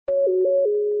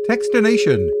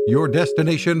Techstination, your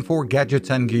destination for gadgets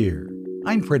and gear.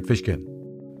 I'm Fred Fishkin.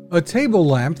 A table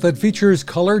lamp that features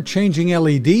color-changing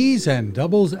LEDs and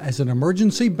doubles as an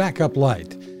emergency backup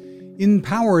light.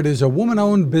 inPOWERED is a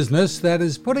woman-owned business that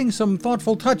is putting some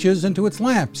thoughtful touches into its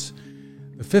lamps.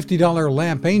 The $50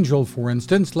 Lamp Angel, for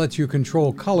instance, lets you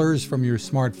control colors from your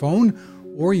smartphone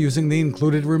or using the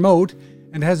included remote,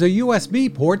 and has a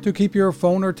USB port to keep your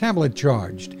phone or tablet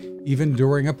charged, even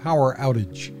during a power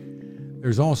outage.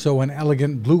 There's also an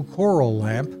elegant blue coral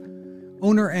lamp.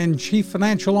 Owner and Chief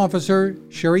Financial Officer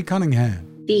Sherry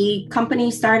Cunningham. The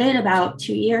company started about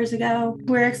 2 years ago.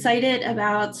 We're excited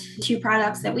about 2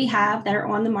 products that we have that are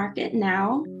on the market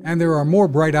now. And there are more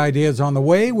bright ideas on the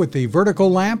way with the vertical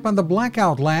lamp and the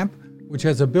blackout lamp, which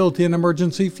has a built-in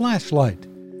emergency flashlight.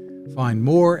 Find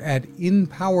more at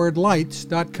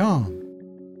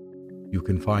inPOWEREDlights.com. You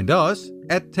can find us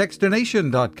at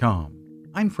Techstination.com.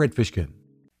 I'm Fred Fishkin.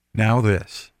 Now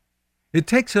this. It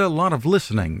takes a lot of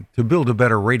listening to build a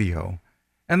better radio,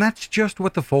 and that's just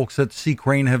what the folks at C.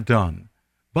 Crane have done.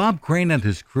 Bob Crane and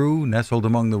his crew, nestled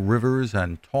among the rivers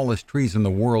and tallest trees in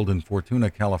the world in Fortuna,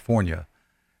 California,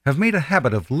 have made a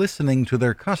habit of listening to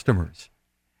their customers.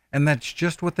 And that's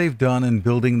just what they've done in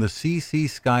building the CC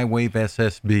Skywave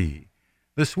SSB,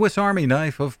 the Swiss Army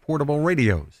knife of portable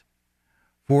radios.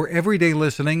 For everyday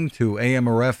listening to AM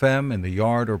or FM in the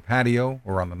yard or patio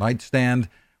or on the nightstand,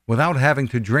 without having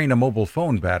to drain a mobile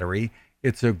phone battery,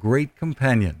 it's a great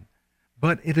companion.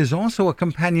 But it is also a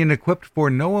companion equipped for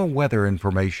NOAA weather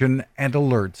information and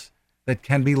alerts that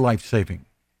can be life-saving.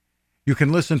 You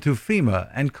can listen to FEMA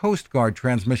and Coast Guard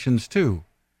transmissions too.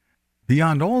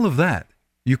 Beyond all of that,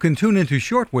 you can tune into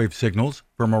shortwave signals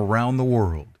from around the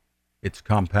world. It's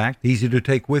compact, easy to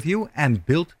take with you, and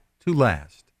built to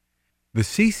last. The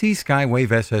CC Skywave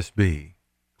SSB.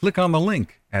 Click on the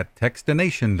link at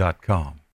Techstination.com.